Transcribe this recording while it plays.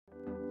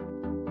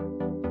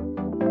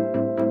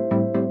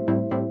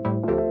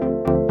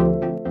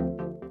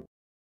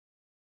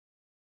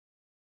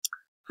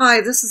Hi,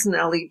 this is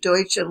Nellie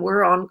Deutsch, and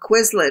we're on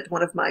Quizlet,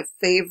 one of my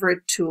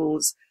favorite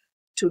tools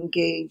to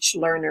engage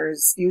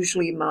learners.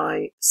 Usually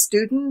my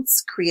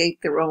students create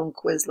their own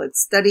Quizlet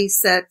study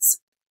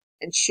sets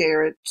and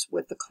share it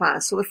with the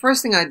class. So the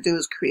first thing I do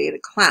is create a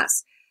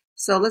class.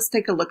 So let's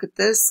take a look at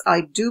this.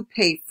 I do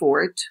pay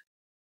for it.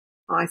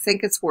 I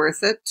think it's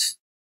worth it.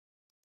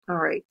 All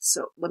right,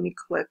 so let me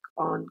click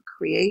on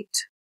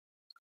Create.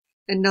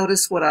 And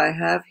notice what I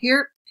have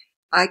here.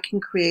 I can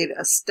create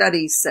a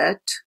study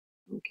set.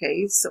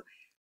 Okay, so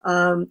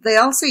they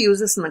also use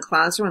this in the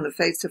classroom, in the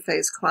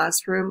face-to-face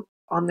classroom,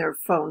 on their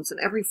phones,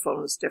 and every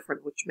phone is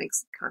different, which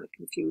makes it kind of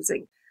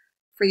confusing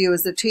for you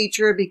as a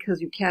teacher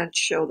because you can't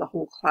show the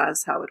whole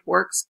class how it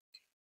works.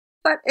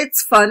 But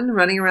it's fun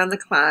running around the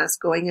class,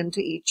 going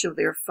into each of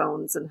their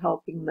phones and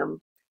helping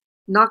them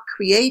not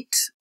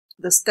create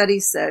the study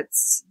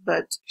sets,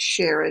 but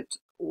share it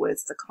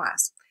with the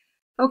class.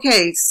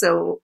 Okay,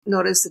 so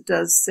notice it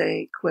does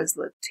say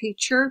Quizlet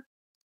Teacher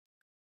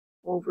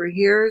over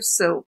here.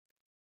 So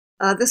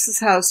this is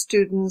how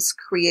students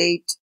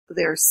create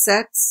their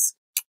sets,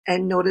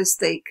 and notice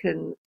they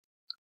can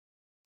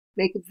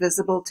make it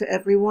visible to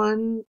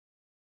everyone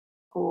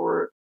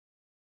or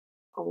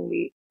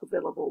only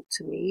available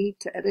to me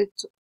to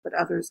edit, but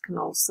others can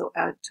also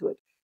add to it.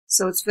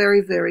 So it's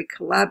very, very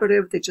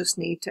collaborative. They just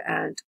need to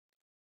add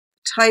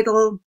a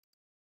title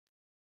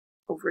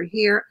over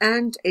here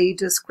and a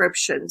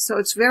description. So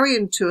it's very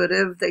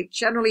intuitive. They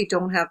generally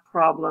don't have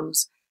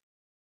problems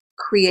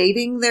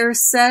creating their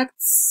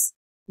sets.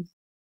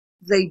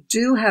 They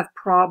do have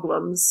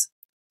problems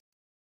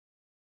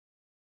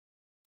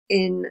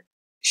in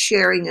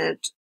sharing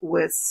it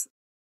with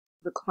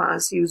the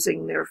class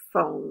using their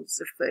phones.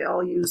 If they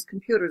all used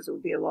computers, it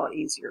would be a lot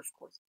easier, of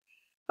course.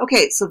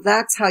 Okay, so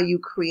that's how you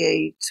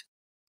create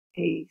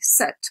a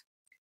set.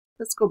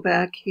 Let's go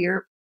back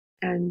here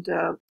and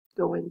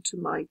go into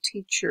my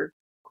teacher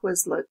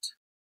Quizlet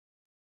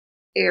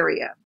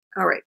area.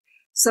 All right,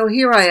 so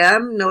here I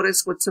am.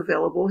 Notice what's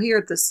available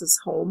here. This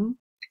is home.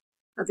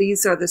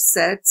 These are the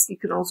sets. You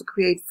can also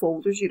create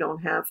folders. You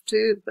don't have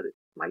to, but it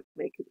might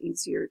make it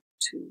easier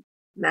to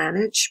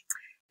manage.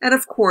 And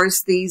of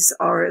course, these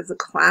are the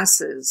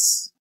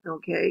classes,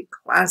 okay,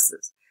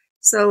 classes.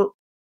 So,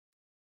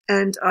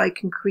 and I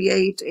can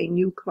create a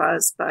new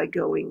class by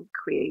going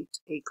Create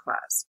a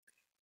Class.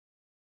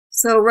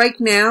 So right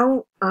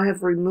now, I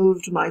have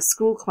removed my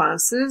school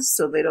classes,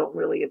 so they don't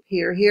really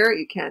appear here.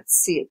 You can't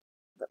see it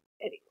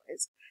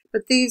anyways.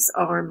 But these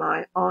are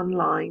my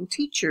online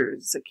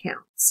teachers'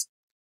 accounts.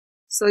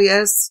 So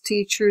yes,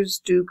 teachers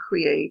do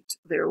create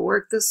their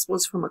work. This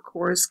was from a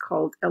course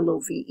called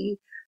LOVE,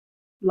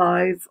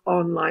 Live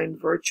Online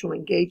Virtual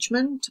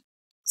Engagement.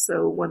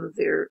 So one of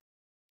their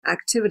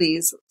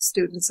activities,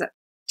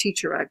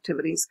 teacher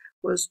activities,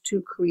 was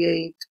to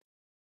create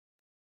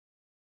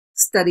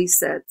study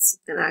sets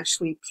and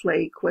actually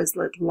play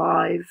Quizlet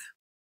live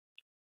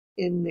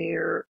in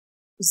their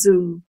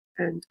Zoom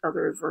and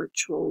other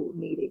virtual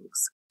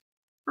meetings.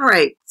 All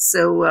right,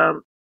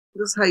 so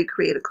this is how you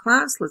create a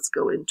class. Let's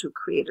go into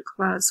Create a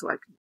Class so I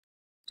can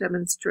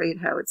demonstrate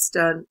how it's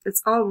done.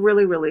 It's all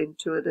really, really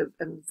intuitive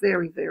and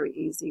very, very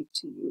easy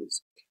to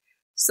use.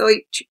 So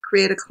to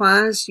create a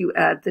class, you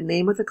add the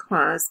name of the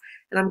class,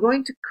 and I'm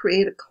going to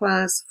create a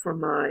class for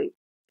my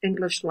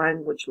English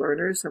language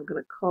learners. I'm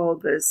going to call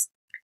this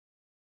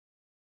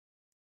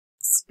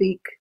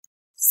Speak.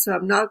 So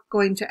I'm not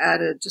going to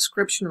add a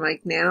description right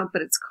now,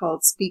 but it's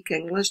called Speak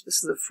English.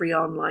 This is a free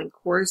online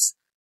course.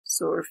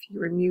 So if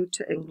you're new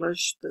to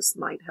English, this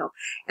might help.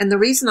 And the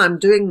reason I'm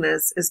doing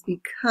this is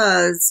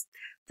because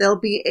they'll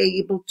be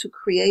able to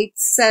create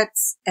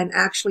sets and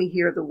actually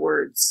hear the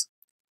words.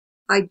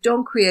 I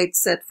don't create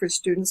set for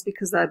students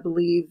because I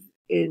believe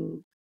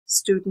in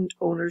student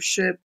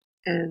ownership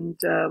and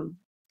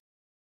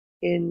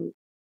in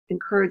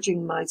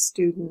encouraging my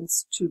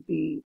students to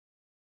be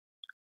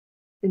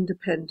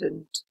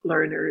independent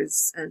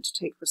learners and to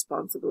take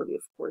responsibility.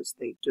 Of course,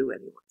 they do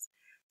anyways.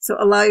 So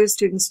allow your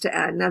students to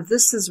add. Now,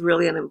 this is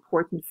really an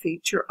important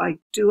feature. I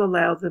do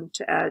allow them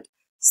to add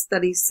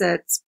study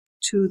sets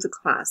to the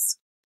class.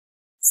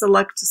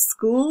 Select a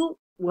school.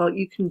 Well,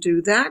 you can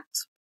do that.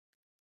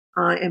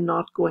 I am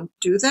not going to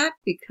do that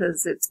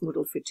because it's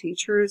Moodle for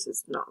Teachers.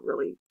 It's not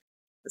really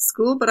a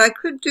school, but I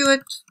could do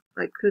it.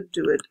 I could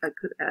do it. I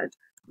could add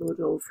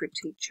Moodle for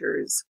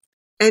Teachers.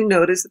 And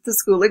notice that the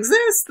school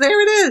exists. There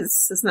it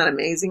is. Isn't that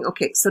amazing?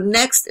 Okay, so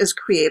next is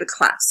Create a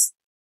Class.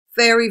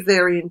 Very,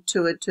 very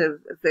intuitive,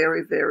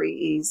 very, very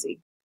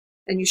easy.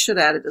 And you should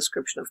add a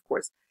description, of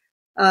course.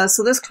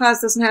 So this class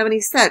doesn't have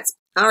any sets.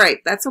 All right,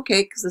 that's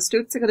okay because the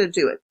students are going to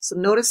do it. So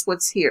notice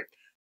what's here.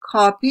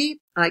 Copy.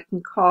 I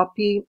can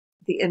copy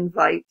the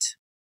invite.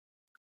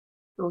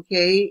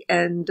 Okay,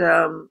 and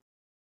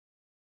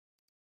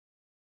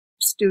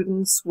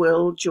students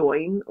will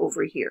join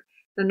over here.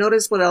 Now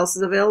notice what else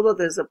is available.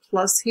 There's a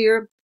plus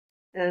here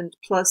and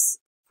plus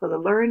for the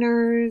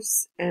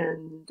learners,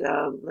 and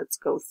let's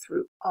go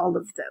through all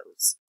of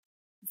those.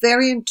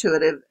 Very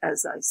intuitive,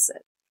 as I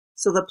said.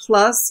 So the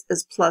plus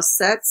is plus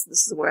sets.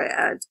 This is where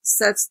I add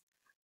sets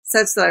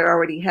sets that I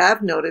already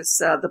have. Notice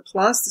the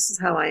plus. This is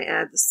how I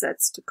add the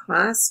sets to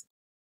class.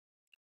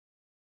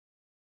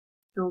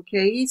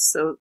 Okay,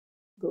 so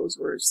those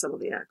were some of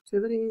the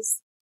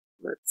activities.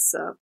 Let's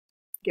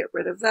get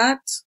rid of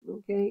that.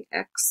 Okay,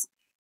 X.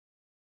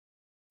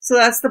 So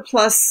that's the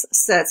plus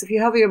sets. If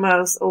you hover your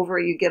mouse over,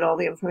 you get all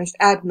the information.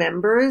 Add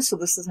members. So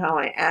this is how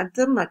I add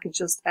them. I can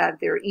just add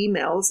their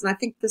emails. And I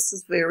think this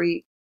is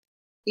very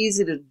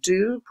easy to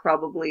do,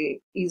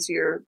 probably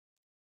easier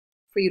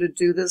for you to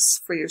do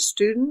this for your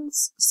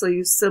students. So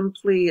you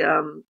simply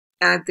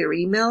add their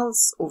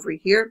emails over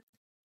here.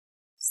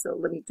 So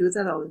let me do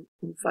that. I'll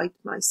invite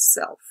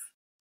myself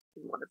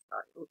in one of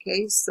mine.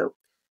 Okay, so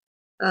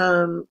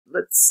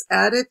let's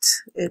add it.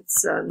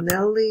 It's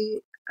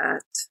Nellie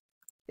at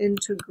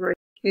Integrate.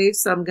 Okay,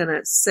 so I'm going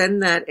to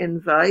send that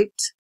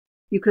invite.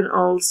 You can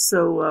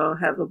also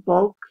have a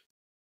bulk.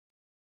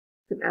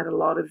 You can add a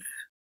lot of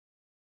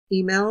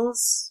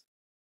emails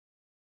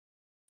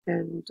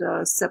and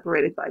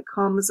separate it by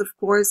commas, of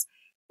course.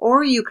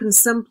 Or you can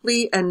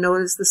simply, and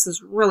notice this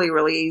is really,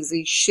 really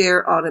easy,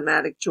 share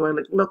automatic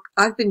joinment. Look,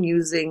 I've been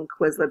using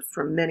Quizlet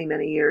for many,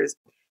 many years.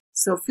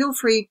 So feel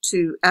free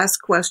to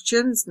ask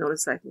questions.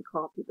 Notice I can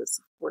copy this,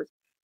 of course,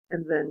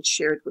 and then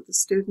share it with the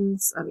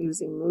students. I'm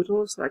using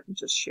Moodle, so I can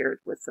just share it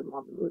with them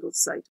on the Moodle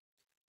site.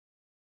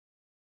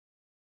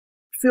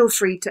 Feel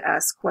free to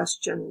ask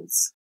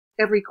questions.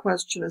 Every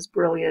question is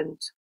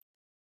brilliant.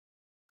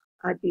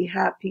 I'd be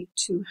happy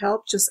to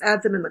help. Just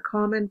add them in the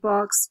comment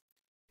box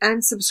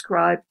and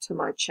subscribe to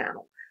my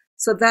channel.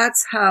 So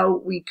that's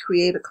how we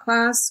create a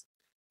class.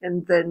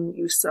 And then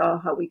you saw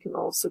how we can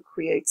also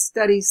create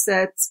study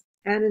sets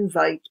and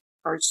invite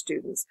our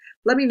students.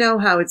 Let me know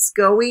how it's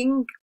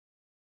going.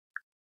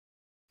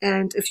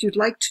 And if you'd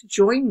like to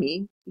join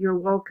me, you're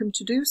welcome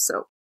to do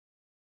so.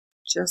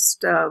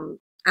 Just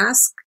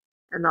ask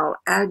and I'll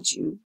add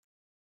you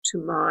to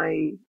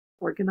my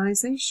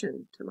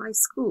organization, to my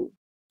school,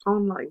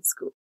 online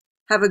school.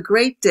 Have a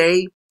great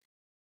day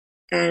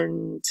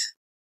and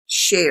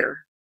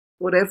share.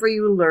 Whatever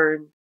you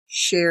learn,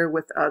 share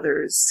with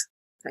others.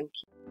 Thank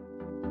you.